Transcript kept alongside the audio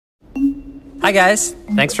Hi guys,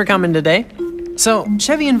 thanks for coming today. So,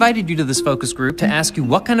 Chevy invited you to this focus group to ask you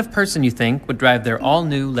what kind of person you think would drive their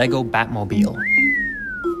all-new Lego Batmobile.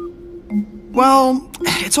 Well,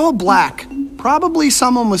 it's all black. Probably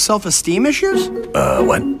someone with self-esteem issues?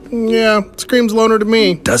 What? Yeah, screams loner to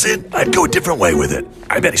me. Does it? I'd go a different way with it.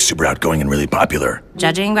 I bet he's super outgoing and really popular.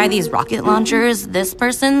 Judging by these rocket launchers, this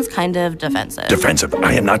person's kind of defensive. Defensive?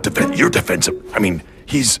 I am not defensive. You're defensive. I mean,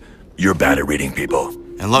 you're bad at reading people.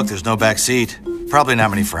 And look, there's no back seat. Probably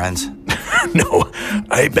not many friends. No,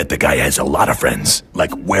 I bet the guy has a lot of friends.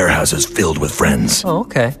 Like warehouses filled with friends. Oh,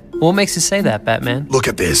 okay. What makes you say that, Batman? Look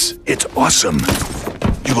at this. It's awesome.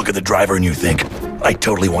 You look at the driver and you think, I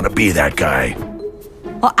totally want to be that guy.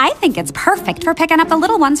 Well, I think it's perfect for picking up the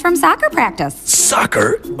little ones from soccer practice.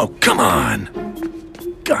 Soccer? Oh, come on.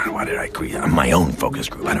 God, why did I create my own focus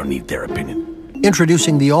group? I don't need their opinion.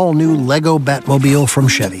 Introducing the all-new Lego Batmobile from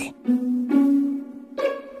Chevy.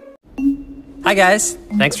 Hi guys,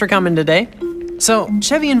 thanks for coming today. So,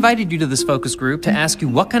 Chevy invited you to this focus group to ask you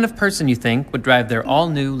what kind of person you think would drive their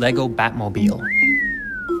all-new Lego Batmobile.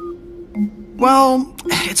 Well,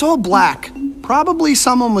 it's all black. Probably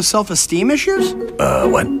someone with self-esteem issues?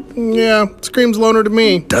 What? Yeah, screams loner to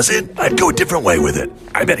me. Does it? I'd go a different way with it.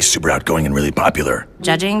 I bet he's super outgoing and really popular.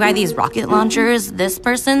 Judging by these rocket launchers, this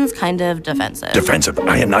person's kind of defensive. Defensive?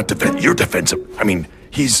 I am not defensive. You're defensive. I mean,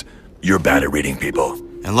 you're bad at reading people.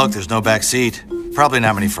 And look, there's no back seat. Probably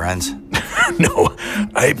not many friends. No,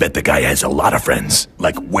 I bet the guy has a lot of friends.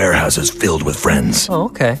 Like warehouses filled with friends. Oh,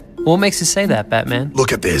 okay. What makes you say that, Batman?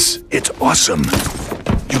 Look at this. It's awesome.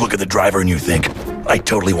 You look at the driver and you think, I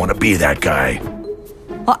totally want to be that guy.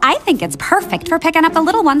 Well, I think it's perfect for picking up the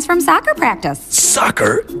little ones from soccer practice.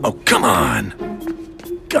 Soccer? Oh, come on.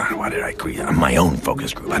 God, why did I create my own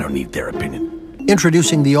focus group? I don't need their opinion.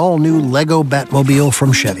 Introducing the all-new Lego Batmobile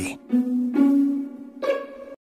from Chevy.